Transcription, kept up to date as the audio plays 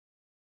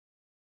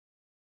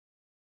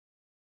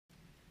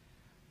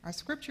Our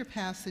scripture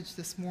passage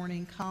this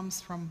morning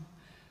comes from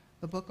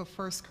the book of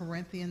 1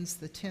 Corinthians,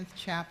 the 10th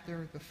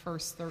chapter, the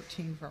first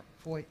 13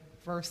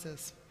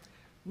 verses.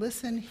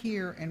 Listen,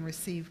 hear, and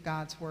receive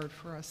God's word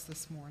for us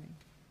this morning.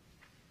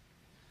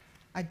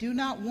 I do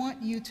not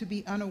want you to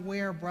be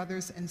unaware,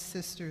 brothers and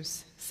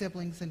sisters,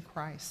 siblings in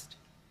Christ,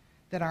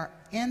 that our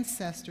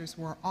ancestors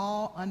were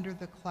all under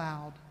the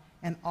cloud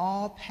and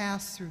all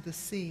passed through the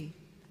sea,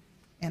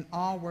 and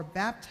all were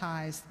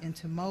baptized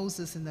into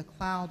Moses in the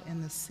cloud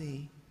and the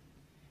sea,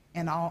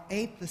 and all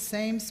ate the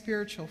same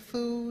spiritual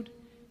food,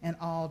 and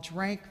all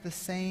drank the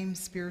same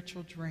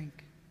spiritual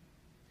drink.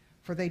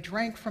 For they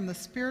drank from the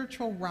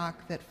spiritual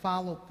rock that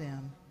followed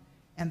them,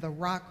 and the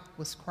rock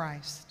was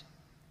Christ.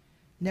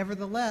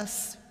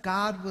 Nevertheless,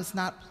 God was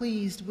not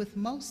pleased with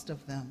most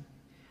of them,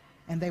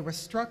 and they were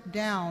struck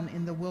down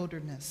in the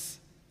wilderness.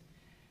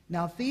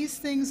 Now these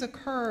things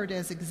occurred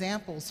as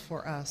examples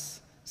for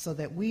us, so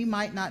that we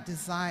might not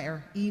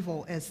desire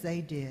evil as they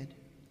did.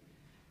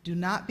 Do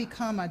not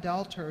become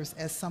adulterers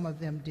as some of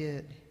them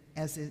did,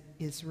 as it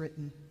is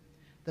written.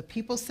 The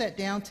people sat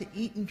down to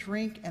eat and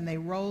drink, and they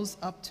rose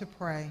up to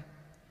pray.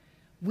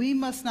 We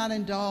must not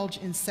indulge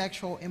in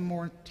sexual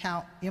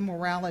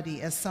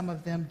immorality as some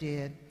of them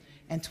did,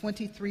 and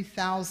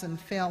 23,000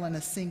 fell in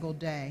a single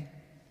day.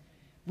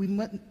 We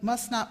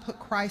must not put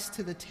Christ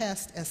to the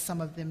test as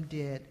some of them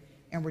did,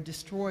 and were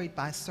destroyed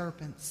by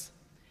serpents.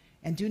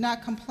 And do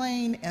not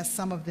complain as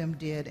some of them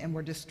did, and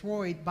were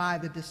destroyed by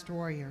the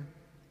destroyer.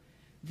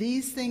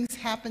 These things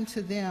happened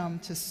to them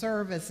to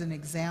serve as an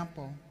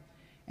example,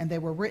 and they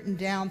were written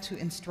down to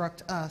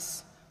instruct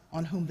us,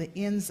 on whom the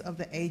ends of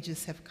the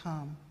ages have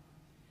come.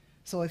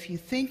 So if you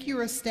think you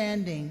are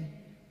standing,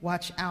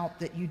 watch out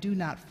that you do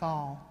not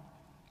fall.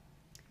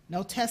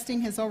 No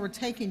testing has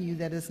overtaken you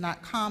that is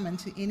not common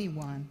to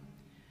anyone.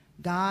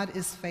 God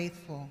is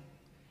faithful,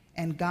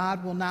 and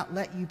God will not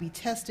let you be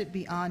tested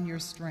beyond your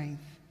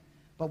strength.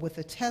 But with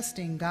the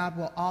testing, God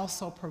will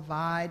also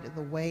provide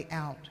the way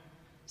out,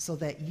 so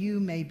that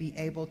you may be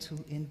able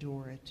to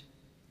endure it.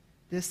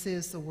 This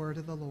is the word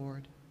of the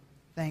Lord.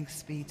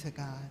 Thanks be to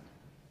God.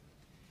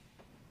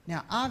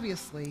 Now,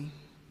 obviously,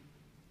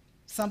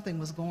 something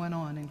was going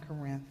on in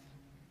Corinth.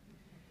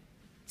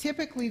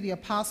 Typically, the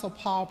Apostle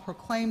Paul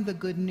proclaimed the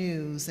good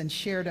news and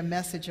shared a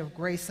message of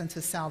grace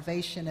unto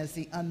salvation as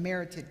the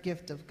unmerited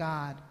gift of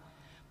God.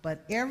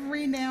 But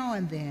every now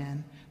and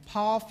then,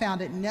 Paul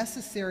found it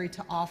necessary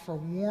to offer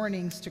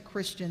warnings to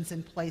Christians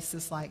in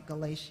places like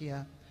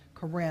Galatia,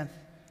 Corinth,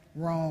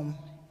 Rome,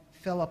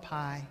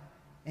 Philippi,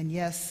 and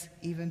yes,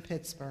 even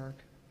Pittsburgh.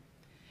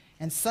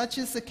 And such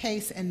is the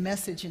case and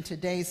message in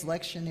today's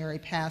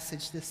lectionary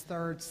passage this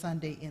third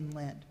Sunday in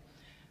Lent.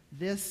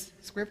 This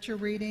scripture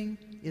reading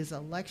is a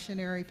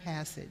lectionary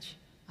passage.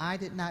 I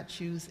did not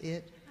choose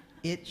it,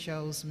 it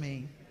chose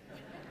me.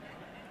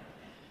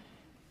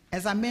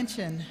 As I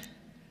mentioned,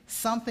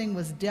 something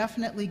was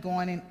definitely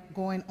going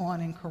on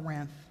in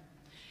Corinth.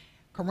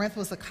 Corinth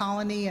was a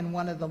colony and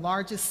one of the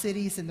largest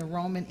cities in the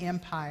Roman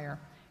Empire,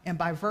 and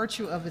by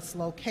virtue of its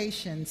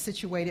location,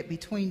 situated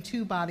between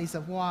two bodies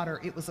of water,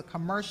 it was a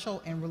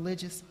commercial and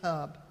religious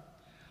hub.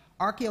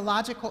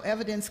 Archaeological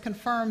evidence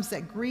confirms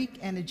that Greek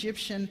and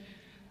Egyptian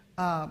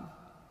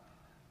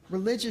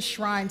religious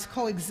shrines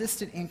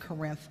coexisted in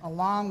Corinth,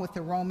 along with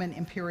the Roman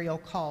imperial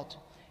cult,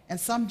 and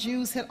some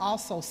Jews had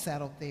also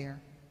settled there.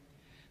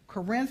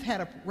 Corinth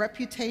had a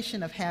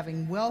reputation of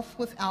having wealth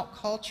without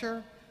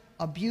culture,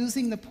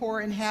 abusing the poor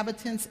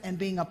inhabitants, and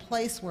being a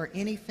place where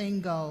anything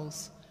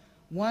goes.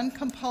 One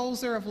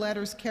composer of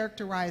letters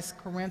characterized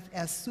Corinth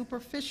as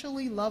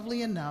superficially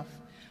lovely enough,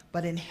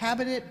 but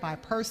inhabited by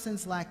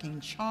persons lacking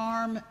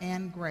charm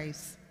and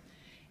grace.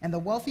 And the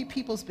wealthy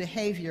people's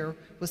behavior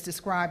was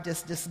described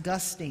as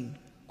disgusting,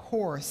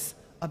 coarse,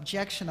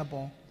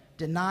 objectionable,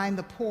 denying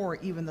the poor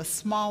even the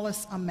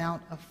smallest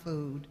amount of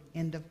food,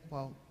 end of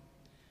quote.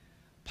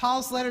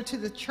 Paul's letter to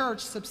the church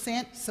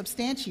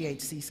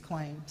substantiates these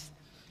claims.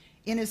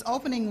 In his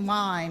opening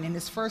line in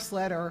his first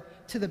letter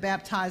to the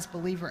baptized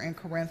believer in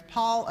Corinth,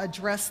 Paul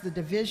addressed the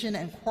division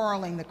and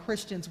quarreling the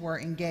Christians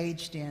were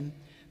engaged in.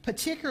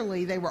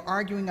 Particularly, they were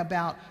arguing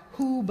about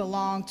who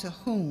belonged to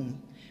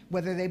whom,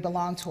 whether they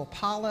belonged to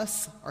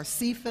Apollos or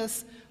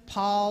Cephas,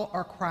 Paul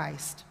or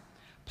Christ.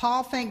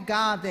 Paul thanked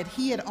God that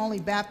he had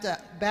only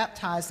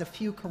baptized a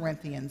few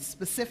Corinthians,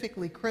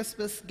 specifically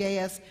Crispus,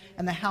 Gaius,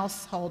 and the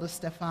household of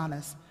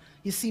Stephanas.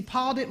 You see,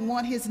 Paul didn't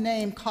want his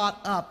name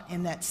caught up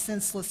in that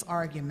senseless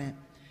argument.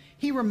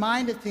 He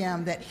reminded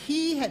them that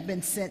he had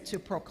been sent to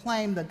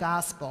proclaim the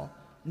gospel,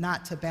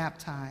 not to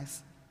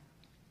baptize.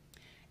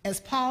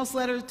 As Paul's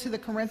letter to the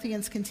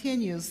Corinthians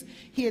continues,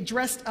 he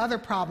addressed other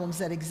problems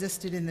that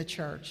existed in the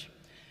church.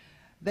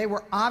 They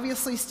were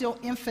obviously still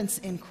infants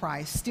in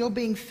Christ, still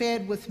being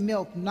fed with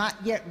milk, not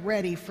yet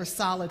ready for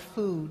solid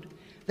food.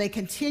 They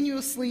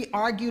continuously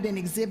argued and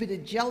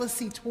exhibited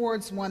jealousy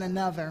towards one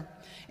another,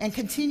 and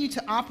continued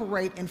to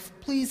operate in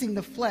pleasing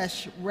the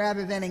flesh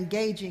rather than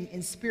engaging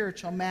in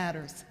spiritual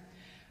matters.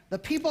 The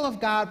people of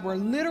God were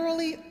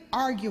literally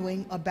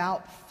arguing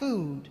about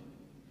food.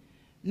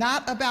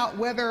 not about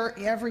whether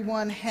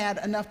everyone had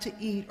enough to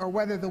eat or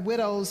whether the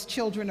widows,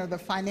 children, or the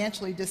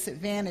financially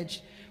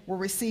disadvantaged were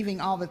receiving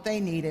all that they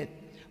needed,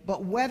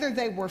 but whether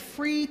they were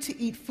free to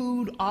eat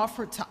food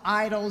offered to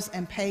idols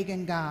and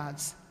pagan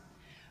gods.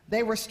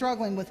 They were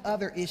struggling with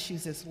other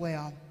issues as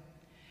well.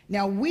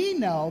 Now we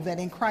know that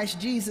in Christ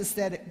Jesus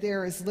that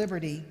there is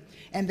liberty,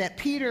 and that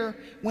Peter,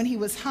 when he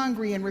was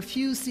hungry and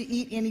refused to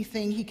eat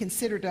anything he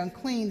considered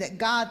unclean, that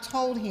God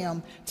told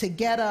him to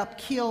get up,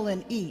 kill,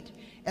 and eat,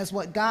 as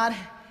what God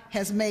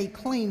has made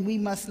clean we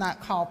must not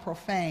call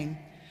profane.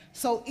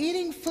 So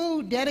eating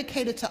food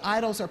dedicated to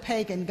idols or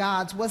pagan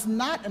gods was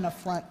not an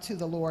affront to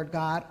the Lord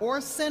God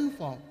or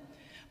sinful,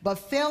 but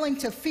failing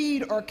to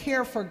feed or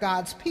care for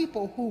God's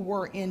people who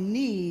were in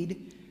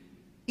need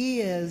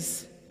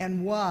is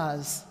and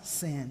was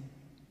sin.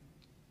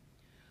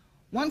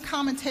 One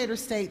commentator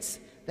states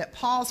that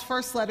Paul's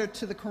first letter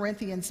to the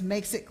Corinthians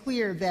makes it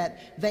clear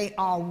that they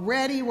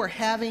already were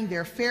having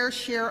their fair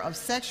share of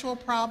sexual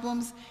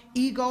problems,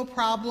 ego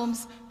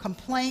problems,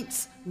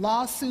 complaints,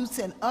 lawsuits,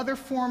 and other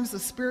forms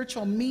of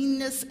spiritual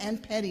meanness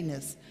and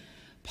pettiness.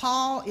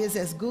 Paul is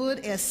as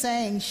good as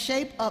saying,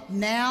 shape up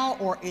now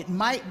or it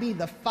might be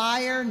the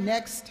fire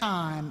next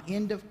time,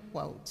 end of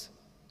quote.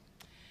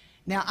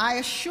 Now, I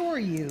assure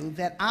you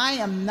that I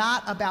am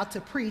not about to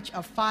preach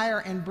a fire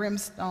and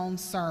brimstone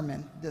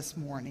sermon this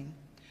morning,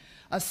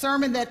 a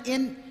sermon that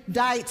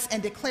indicts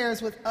and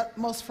declares with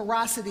utmost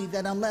ferocity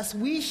that unless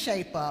we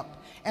shape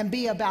up and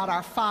be about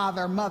our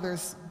Father,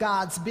 Mother's,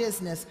 God's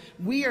business,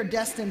 we are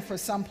destined for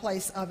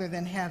someplace other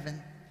than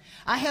heaven.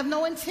 I have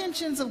no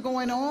intentions of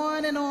going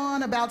on and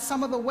on about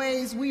some of the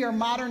ways we are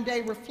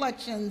modern-day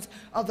reflections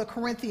of the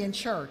Corinthian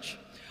church,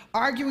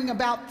 arguing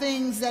about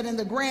things that in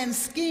the grand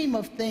scheme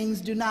of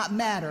things do not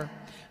matter,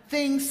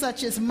 things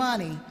such as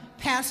money,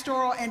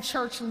 pastoral and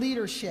church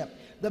leadership,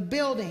 the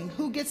building,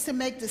 who gets to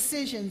make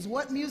decisions,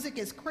 what music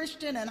is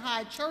Christian and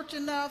high church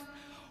enough,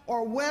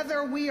 or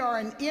whether we are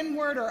an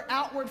inward or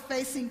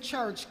outward-facing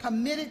church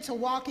committed to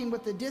walking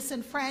with the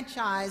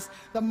disenfranchised,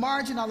 the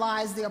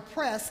marginalized, the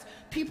oppressed,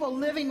 people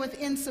living with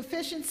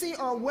insufficiency,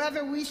 or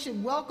whether we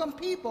should welcome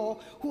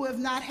people who have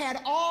not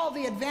had all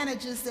the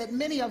advantages that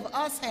many of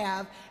us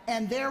have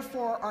and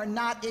therefore are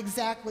not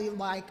exactly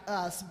like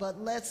us.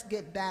 But let's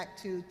get back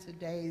to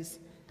today's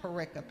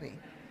pericope.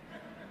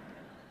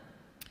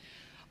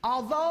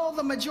 Although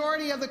the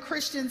majority of the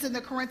Christians in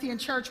the Corinthian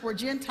church were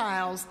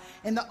Gentiles,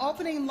 in the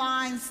opening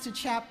lines to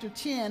chapter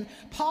 10,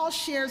 Paul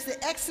shares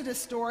the Exodus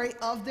story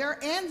of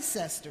their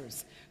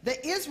ancestors,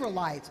 the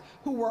Israelites,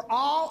 who were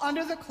all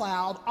under the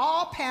cloud,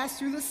 all passed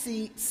through the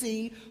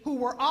sea, who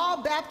were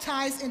all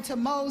baptized into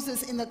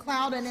Moses in the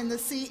cloud and in the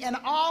sea, and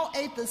all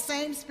ate the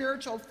same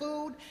spiritual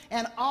food,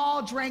 and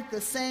all drank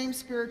the same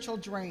spiritual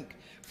drink.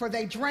 For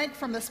they drank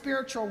from the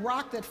spiritual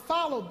rock that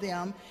followed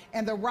them,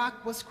 and the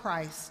rock was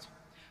Christ.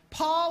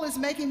 Paul is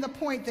making the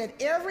point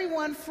that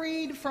everyone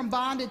freed from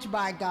bondage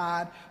by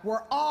God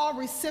were all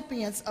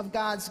recipients of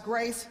God's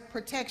grace,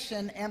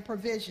 protection, and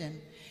provision.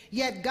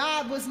 Yet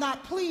God was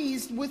not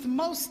pleased with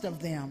most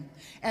of them,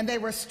 and they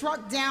were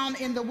struck down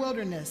in the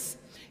wilderness.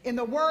 In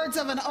the words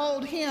of an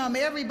old hymn,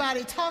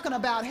 everybody talking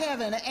about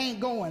heaven ain't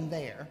going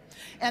there.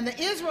 And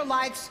the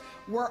Israelites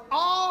were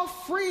all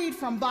freed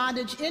from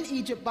bondage in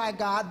Egypt by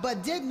God,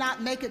 but did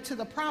not make it to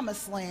the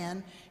promised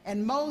land,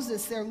 and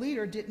Moses, their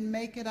leader, didn't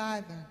make it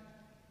either.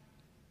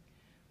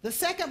 The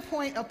second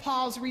point of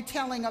Paul's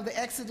retelling of the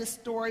Exodus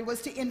story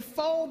was to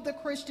enfold the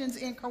Christians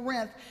in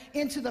Corinth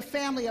into the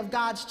family of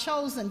God's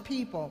chosen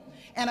people,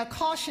 and a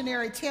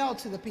cautionary tale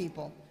to the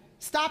people.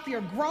 Stop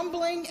your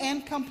grumbling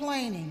and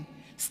complaining.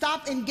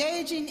 Stop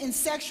engaging in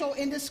sexual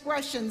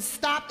indiscretions.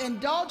 Stop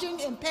indulging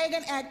in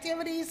pagan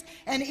activities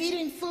and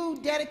eating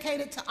food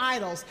dedicated to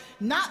idols,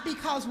 not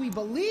because we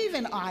believe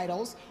in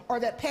idols or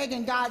that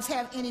pagan gods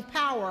have any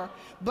power,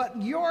 but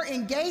your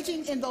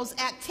engaging in those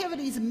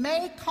activities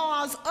may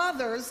cause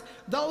others,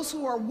 those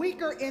who are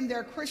weaker in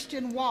their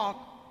Christian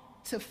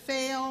walk, to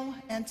fail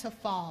and to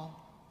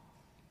fall.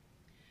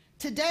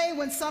 Today,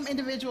 when some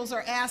individuals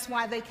are asked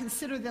why they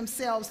consider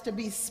themselves to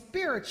be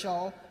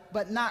spiritual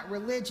but not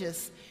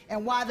religious,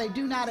 and why they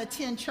do not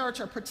attend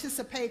church or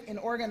participate in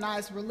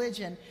organized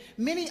religion,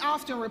 many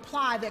often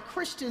reply that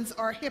Christians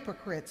are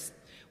hypocrites.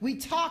 We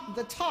talk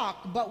the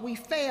talk, but we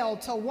fail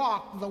to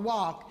walk the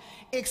walk,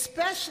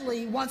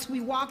 especially once we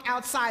walk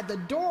outside the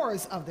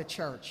doors of the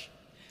church.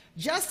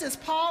 Just as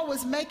Paul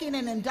was making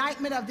an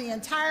indictment of the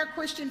entire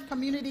Christian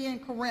community in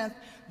Corinth,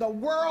 the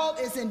world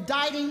is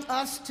indicting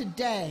us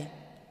today.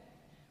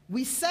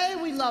 We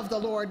say we love the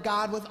Lord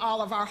God with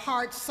all of our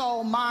heart,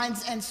 soul,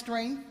 minds, and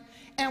strength,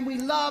 and we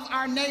love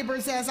our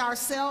neighbors as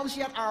ourselves,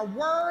 yet our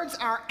words,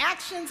 our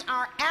actions,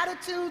 our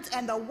attitudes,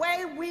 and the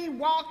way we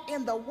walk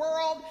in the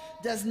world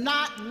does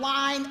not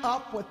line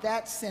up with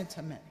that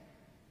sentiment.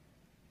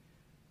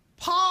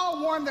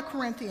 Paul warned the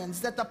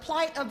Corinthians that the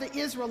plight of the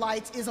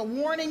Israelites is a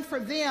warning for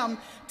them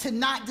to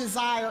not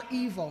desire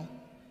evil.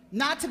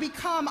 not to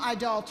become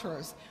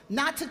idolaters,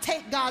 not to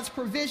take God's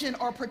provision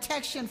or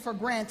protection for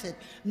granted,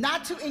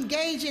 not to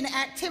engage in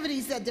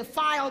activities that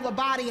defile the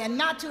body, and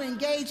not to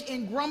engage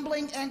in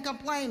grumbling and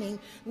complaining,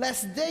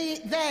 lest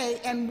they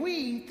and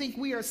we think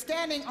we are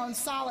standing on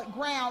solid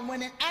ground,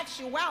 when in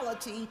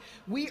actuality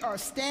we are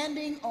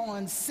standing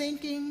on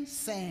sinking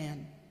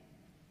sand.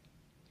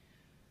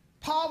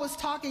 Paul was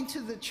talking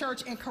to the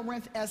church in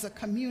Corinth as a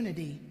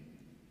community,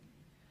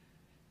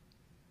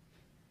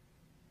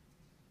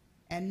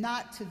 and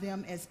not to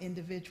them as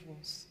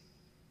individuals.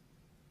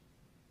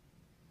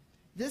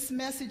 This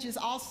message is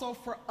also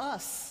for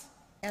us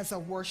as a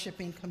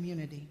worshiping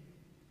community,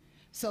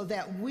 so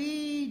that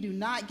we do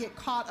not get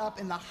caught up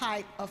in the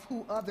hype of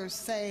who others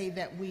say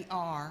that we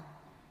are,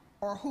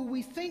 or who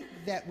we think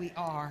that we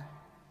are,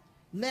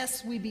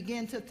 lest we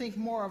begin to think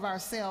more of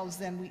ourselves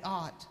than we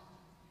ought.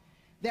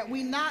 That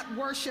we not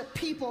worship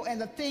people and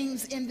the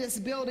things in this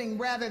building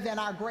rather than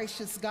our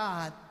gracious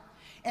God.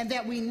 And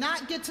that we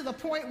not get to the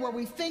point where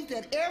we think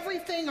that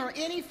everything or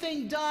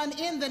anything done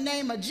in the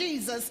name of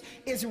Jesus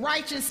is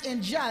righteous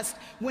and just,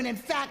 when in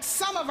fact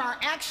some of our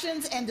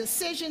actions and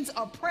decisions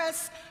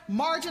oppress,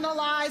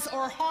 marginalize,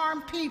 or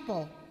harm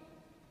people.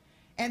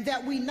 And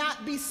that we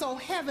not be so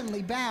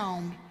heavenly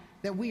bound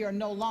that we are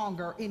no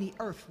longer any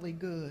earthly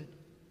good.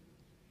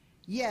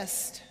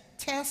 Yes,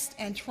 tests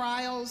and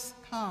trials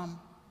come.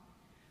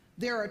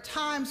 There are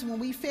times when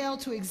we fail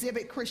to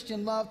exhibit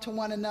Christian love to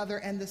one another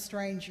and the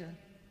stranger.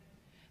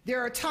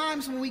 There are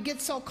times when we get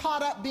so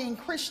caught up being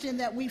Christian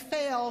that we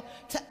fail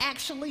to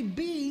actually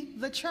be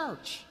the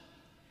church.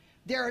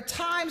 There are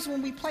times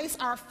when we place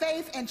our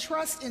faith and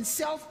trust in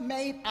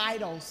self-made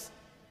idols,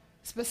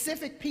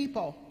 specific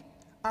people,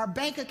 our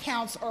bank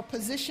accounts or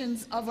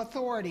positions of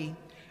authority,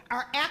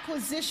 our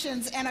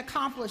acquisitions and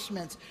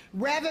accomplishments,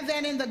 rather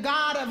than in the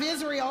God of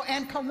Israel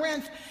and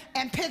Corinth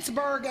and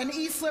Pittsburgh and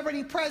East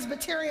Liberty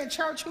Presbyterian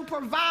Church, who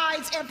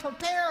provides and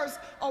prepares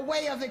a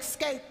way of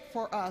escape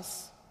for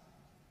us.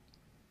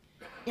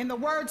 In the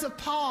words of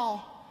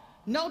Paul,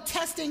 no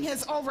testing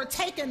has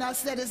overtaken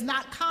us that is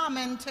not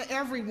common to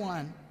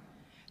everyone.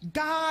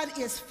 God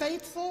is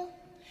faithful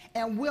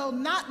and will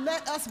not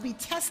let us be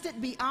tested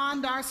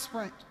beyond our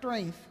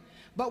strength.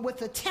 But with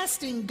the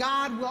testing,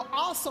 God will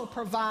also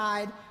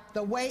provide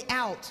the way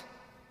out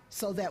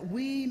so that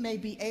we may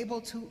be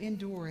able to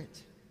endure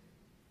it.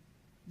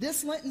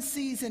 This Lenten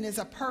season is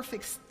a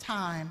perfect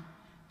time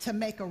to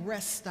make a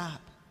rest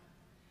stop,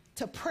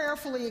 to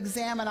prayerfully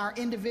examine our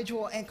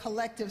individual and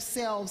collective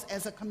selves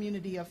as a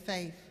community of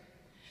faith.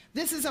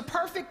 This is a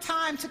perfect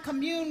time to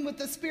commune with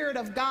the Spirit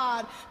of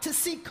God, to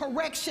seek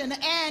correction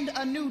and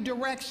a new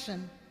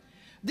direction.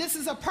 This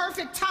is a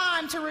perfect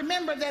time to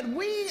remember that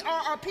we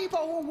are a people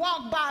who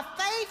walk by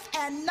faith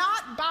and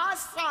not by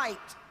sight.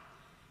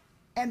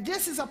 And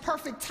this is a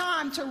perfect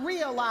time to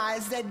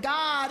realize that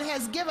God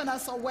has given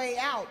us a way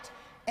out,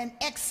 an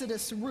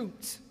Exodus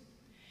route.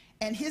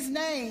 And his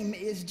name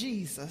is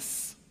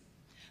Jesus,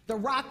 the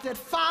rock that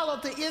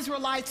followed the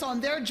Israelites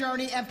on their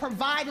journey and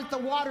provided the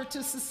water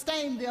to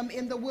sustain them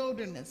in the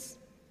wilderness.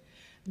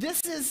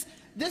 This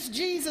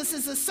Jesus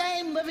is the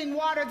same living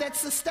water that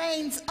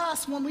sustains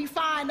us when we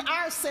find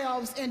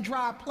ourselves in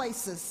dry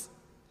places,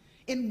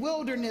 in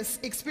wilderness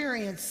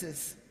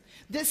experiences.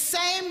 This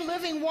same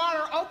living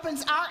water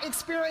opens our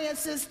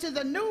experiences to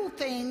the new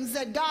things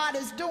that God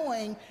is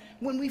doing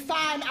when we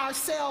find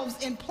ourselves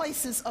in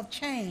places of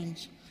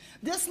change.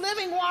 This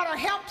living water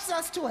helps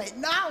us to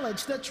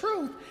acknowledge the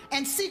truth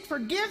and seek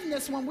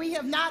forgiveness when we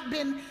have not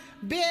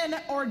been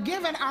or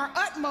given our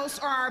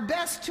utmost or our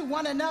best to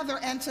one another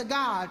and to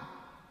God.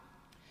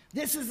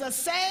 This is the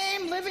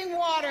same living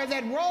water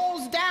that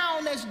rolls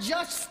down as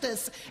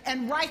justice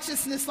and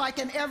righteousness like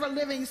an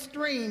ever-living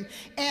stream.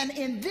 And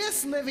in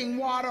this living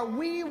water,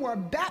 we were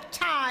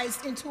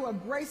baptized into a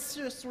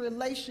gracious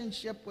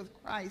relationship with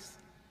Christ,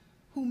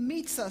 who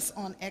meets us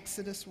on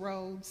Exodus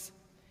roads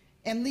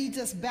and leads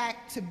us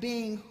back to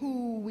being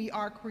who we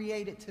are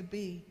created to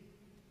be.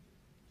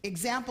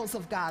 Examples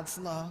of God's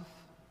love,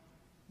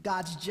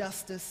 God's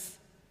justice,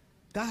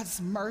 God's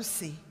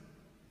mercy,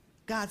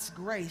 God's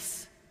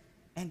grace,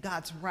 and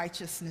God's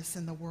righteousness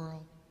in the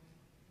world.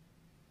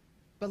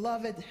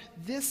 Beloved,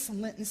 this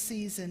Lenten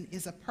season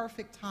is a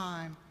perfect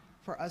time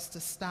for us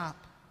to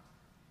stop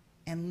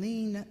and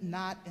lean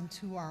not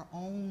into our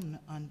own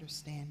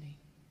understanding,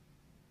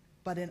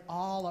 but in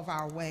all of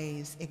our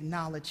ways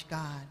acknowledge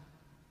God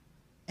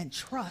and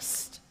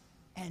trust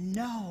and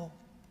know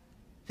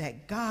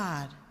that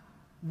God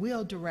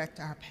will direct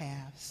our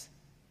paths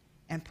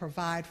and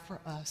provide for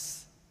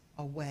us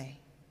a way.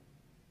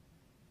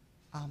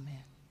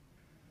 Amen.